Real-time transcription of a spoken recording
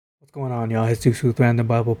What's going on, y'all? It's Dukes with Random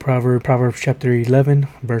Bible Proverbs chapter 11,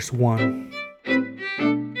 verse 1.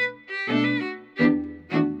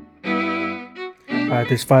 Alright,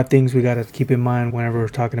 there's 5 things we gotta keep in mind whenever we're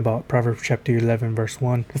talking about Proverbs chapter 11, verse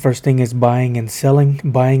 1. The first thing is buying and selling.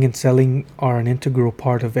 Buying and selling are an integral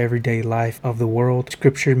part of everyday life of the world.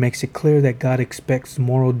 Scripture makes it clear that God expects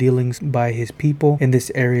moral dealings by his people in this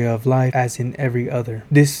area of life as in every other.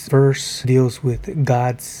 This verse deals with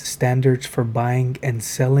God's standards for buying and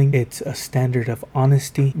selling. It's a standard of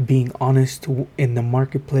honesty, being honest in the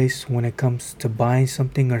marketplace when it comes to buying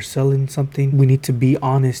something or selling something. We need to be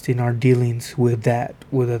honest in our dealings with that,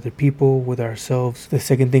 with other people, with ourselves. The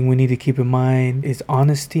second thing we need to keep in mind is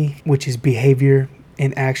honesty, which is behavior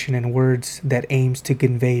in action and words that aims to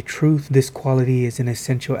convey truth. This quality is an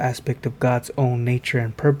essential aspect of God's own nature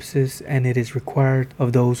and purposes, and it is required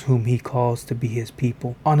of those whom he calls to be his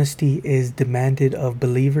people. Honesty is demanded of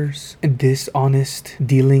believers. Dishonest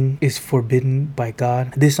dealing is forbidden by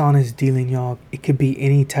God. Dishonest dealing, y'all, it could be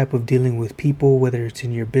any type of dealing with people, whether it's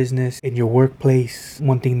in your business, in your workplace.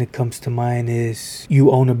 One thing that comes to mind is you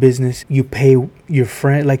own a business, you pay your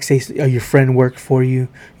friend, like say your friend worked for you,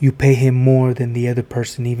 you pay him more than the other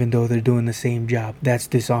person even though they're doing the same job. That's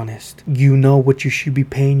dishonest. You know what you should be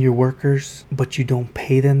paying your workers, but you don't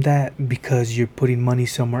pay them that because you're putting money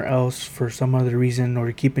somewhere else for some other reason, or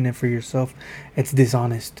you're keeping it for yourself. It's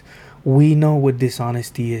dishonest. We know what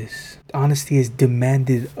dishonesty is. Honesty is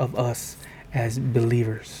demanded of us as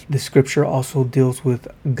believers. The scripture also deals with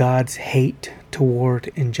God's hate toward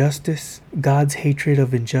injustice. God's hatred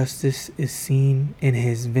of injustice is seen in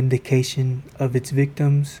his vindication of its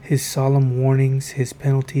victims. His solemn warnings, his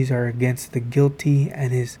penalties are against the guilty,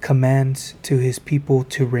 and his commands to his people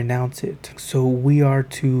to renounce it. So we are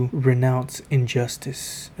to renounce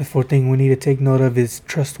injustice. The fourth thing we need to take note of is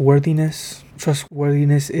trustworthiness.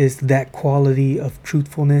 Trustworthiness is that quality of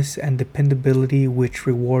truthfulness and dependability which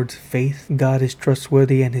rewards faith. God is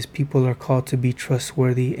trustworthy, and his people are called to be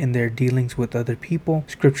trustworthy in their dealings with other people.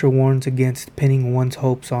 Scripture warns against pinning one's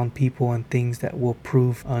hopes on people and things that will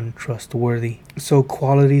prove untrustworthy. So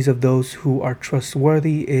qualities of those who are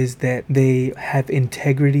trustworthy is that they have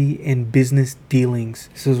integrity in business dealings.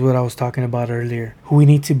 This is what I was talking about earlier. We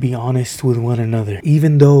need to be honest with one another.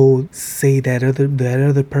 Even though, say, that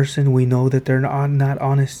other person, we know that they're not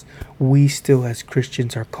honest, we still as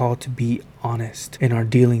Christians are called to be honest in our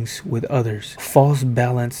dealings with others. False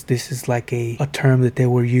balance, this is like a term that they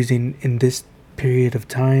were using in this period of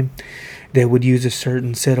time. They would use a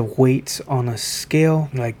certain set of weights on a scale,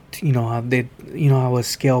 like how a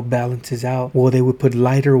scale balances out. Well, they would put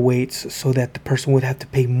lighter weights so that the person would have to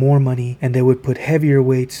pay more money, and they would put heavier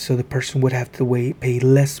weights so the person would have to pay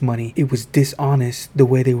less money. It was dishonest the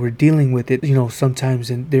way they were dealing with it. Sometimes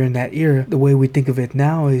during that era, the way we think of it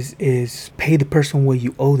now is pay the person what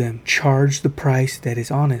you owe them. Charge the price that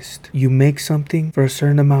is honest. You make something for a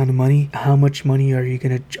certain amount of money. How much money are you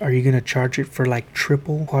gonna charge it for? Like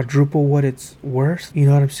triple, quadruple what it's worth? You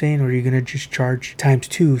know what I'm saying? Or are you gonna just charge times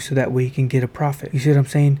 2 so that way you can get a profit? You see what I'm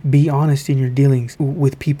saying? Be honest in your dealings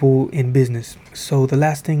with people in business. So the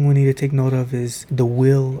last thing we need to take note of is the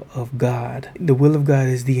will of God. The will of God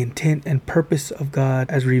is the intent and purpose of God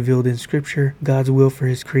as revealed in Scripture. God's will for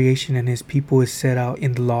his creation and his people is set out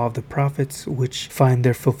in the law of the prophets, which find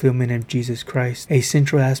their fulfillment in Jesus Christ. A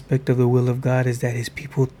central aspect of the will of God is that his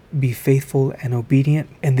people be faithful and obedient.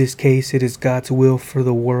 In this case, it is God's will for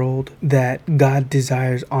the world that God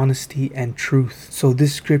desires honesty and truth. So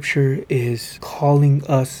this scripture is calling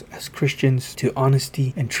us as Christians to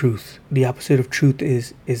honesty and truth. The opposite of truth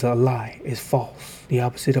is a lie, is false. The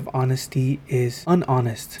opposite of honesty is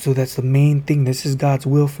unhonest. So that's the main thing. This is God's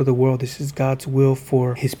will for the world. This is God's will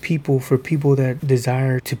for his people, for people that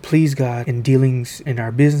desire to please God in dealings in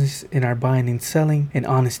our business, in our buying and selling, in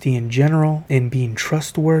honesty in general, in being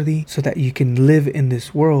trustworthy so that you can live in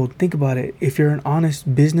this world. Think about it. If you're an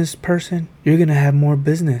honest business person, you're going to have more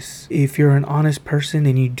business. If you're an honest person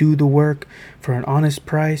and you do the work for an honest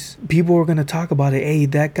price, people are going to talk about it. Hey,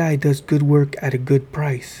 that guy does good work at a good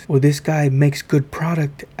price. Or this guy makes good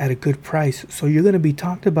product at a good price. So you're going to be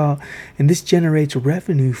talked about, and this generates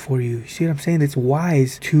revenue for you. You see what I'm saying? It's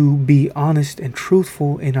wise to be honest and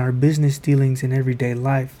truthful in our business dealings in everyday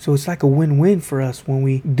life. So it's like a win-win for us when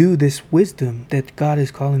we do this wisdom that God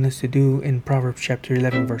is calling us to do in Proverbs chapter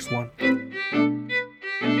 11, verse 1.